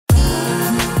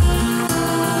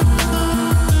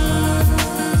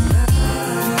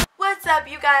up,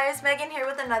 you guys? Megan here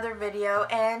with another video,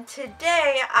 and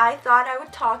today I thought I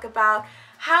would talk about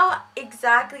how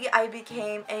exactly I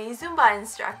became a Zumba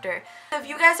instructor. So if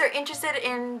you guys are interested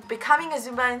in becoming a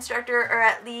Zumba instructor or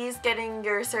at least getting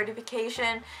your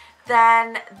certification,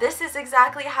 then this is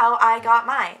exactly how I got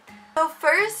mine. So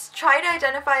first, try to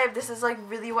identify if this is like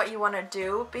really what you want to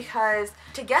do, because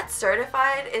to get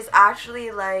certified is actually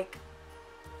like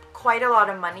quite a lot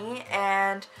of money,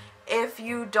 and if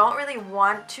you don't really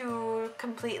want to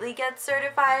completely get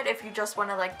certified, if you just want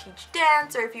to like teach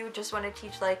dance, or if you just want to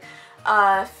teach like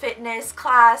a fitness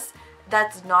class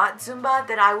that's not Zumba,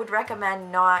 then I would recommend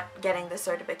not getting the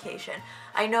certification.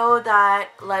 I know that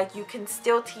like you can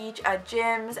still teach at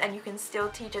gyms and you can still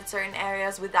teach at certain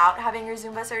areas without having your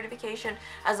Zumba certification,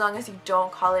 as long as you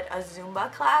don't call it a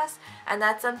Zumba class, and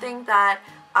that's something that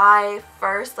I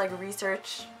first like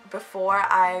researched before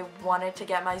I wanted to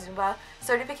get my Zumba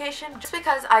certification, just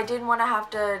because I didn't want to have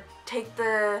to take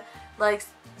the like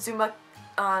Zumba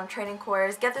training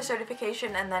course, get the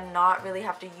certification, and then not really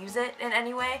have to use it in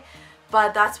any way.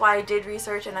 But that's why I did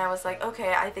research, and I was like,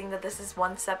 okay, I think that this is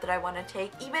one step that I want to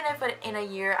take. Even if in a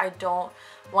year I don't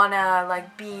want to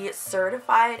like be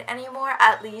certified anymore,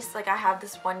 at least like I have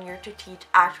this 1 year to teach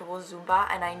actual Zumba,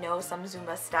 and I know some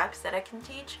Zumba steps that I can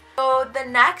teach. So the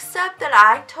next step that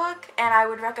I took, and I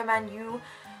would recommend you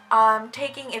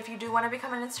taking if you do want to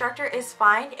become an instructor, is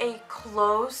find a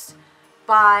close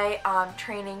by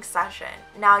training session.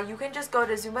 Now you can just go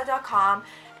to zumba.com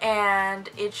and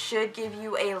it should give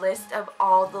you a list of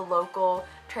all the local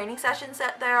training sessions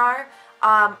that there are.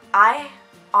 I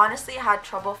honestly had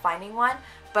trouble finding one,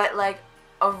 but like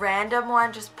a random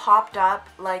one just popped up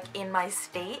like in my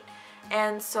state,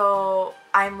 and so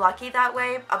I'm lucky that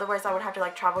way. Otherwise I would have to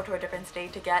like travel to a different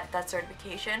state to get that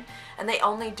certification, and they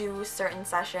only do certain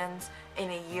sessions in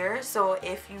a year, so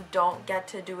if you don't get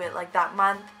to do it like that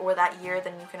month or that year,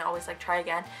 then you can always like try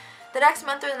again the next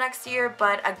month or the next year.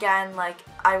 But again, like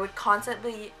I would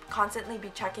constantly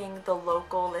be checking the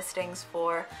local listings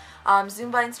for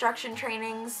Zumba instruction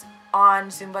trainings on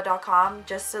zumba.com,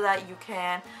 just so that you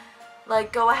can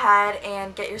like go ahead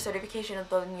and get your certification at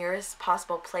the nearest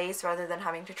possible place rather than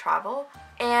having to travel.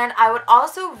 And I would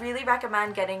also really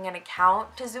recommend getting an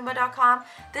account to zumba.com.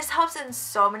 This helps in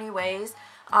so many ways.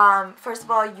 First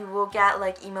of all, you will get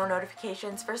like email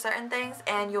notifications for certain things,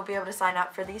 and you'll be able to sign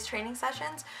up for these training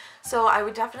sessions. So I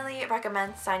would definitely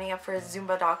recommend signing up for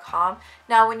zumba.com.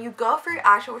 Now when you go for your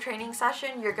actual training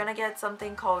session, you're gonna get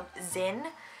something called Zin,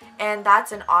 and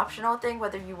that's an optional thing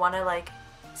whether you want to like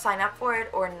sign up for it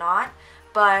or not.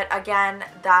 But again,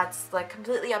 that's like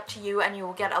completely up to you, and you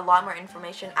will get a lot more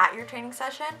information at your training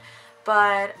session.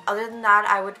 But other than that,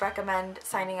 I would recommend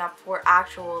signing up for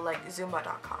actual like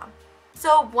zumba.com.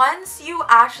 So once you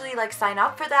actually like sign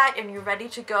up for that and you're ready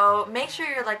to go, make sure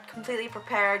you're like completely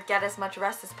prepared, get as much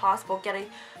rest as possible, get a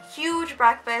huge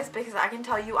breakfast, because I can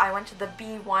tell you I went to the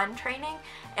B1 training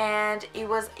and it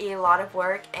was a lot of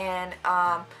work, and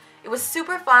it was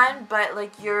super fun, but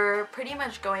like you're pretty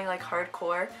much going like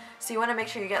hardcore, so you want to make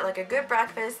sure you get like a good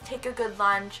breakfast, take a good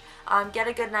lunch, get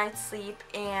a good night's sleep,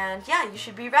 and yeah, you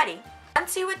should be ready.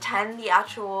 Once you attend the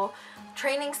actual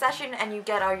training session and you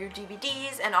get all your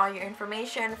DVDs and all your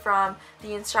information from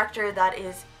the instructor that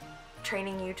is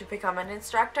training you to become an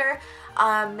instructor,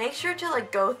 make sure to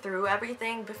like go through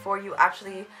everything before you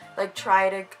actually like try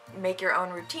to make your own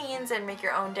routines and make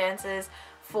your own dances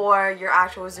for your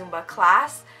actual Zumba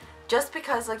class, just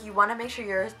because like you want to make sure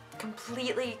you're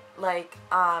completely like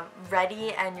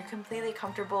ready and you're completely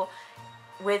comfortable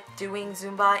with doing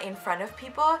Zumba in front of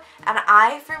people. And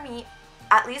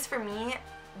at least for me,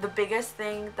 the biggest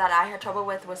thing that I had trouble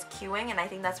with was cueing, and I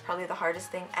think that's probably the hardest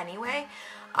thing anyway.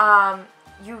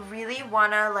 You really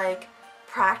want to like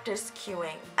practice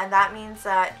cueing, and that means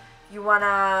that you want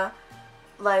to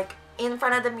like in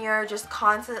front of the mirror just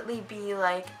constantly be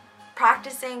like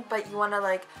practicing, but you want to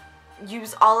like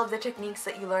use all of the techniques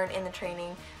that you learn in the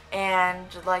training, and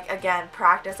like again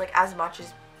practice like as much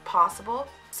as possible.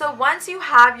 So once you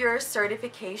have your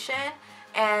certification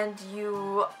and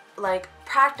you like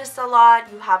practice a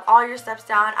lot, you have all your steps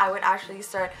down, I would actually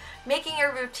start making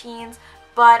your routines.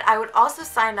 But I would also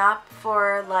sign up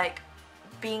for like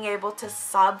being able to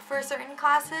sub for certain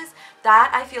classes.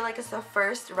 That I feel like is the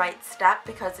first right step,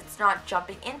 because it's not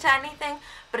jumping into anything,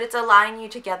 but it's allowing you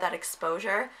to get that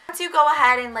exposure. Once you go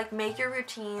ahead and like make your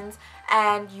routines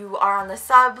and you are on the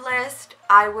sub list,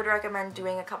 I would recommend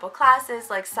doing a couple classes,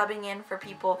 like subbing in for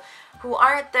people who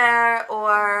aren't there,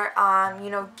 or you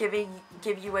know, give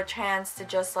you a chance to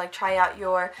just like try out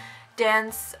your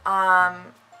dance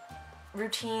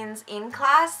routines in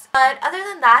class. But other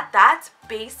than that, that's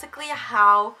basically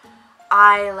how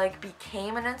I like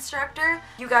became an instructor.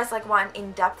 You guys like want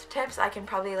in-depth tips, I can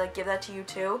probably like give that to you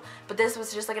too, but this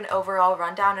was just like an overall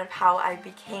rundown of how I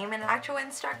became an actual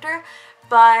instructor.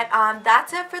 But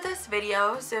that's it for this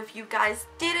video. So if you guys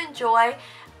did enjoy,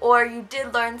 or you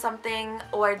did learn something,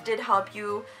 or did help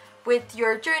you with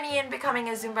your journey in becoming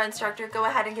a Zumba instructor, go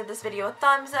ahead and give this video a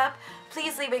thumbs up.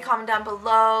 Please leave a comment down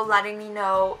below letting me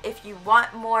know if you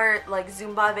want more like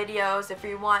Zumba videos, if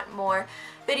you want more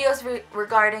videos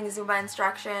regarding Zumba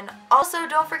instruction. Also,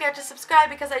 don't forget to subscribe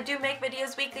because I do make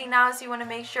videos weekly now, so you want to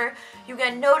make sure you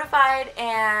get notified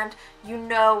and you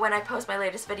know when I post my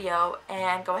latest video,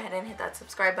 and go ahead and hit that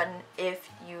subscribe button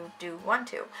if you do want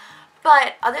to.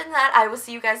 But other than that, I will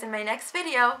see you guys in my next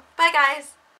video. Bye guys!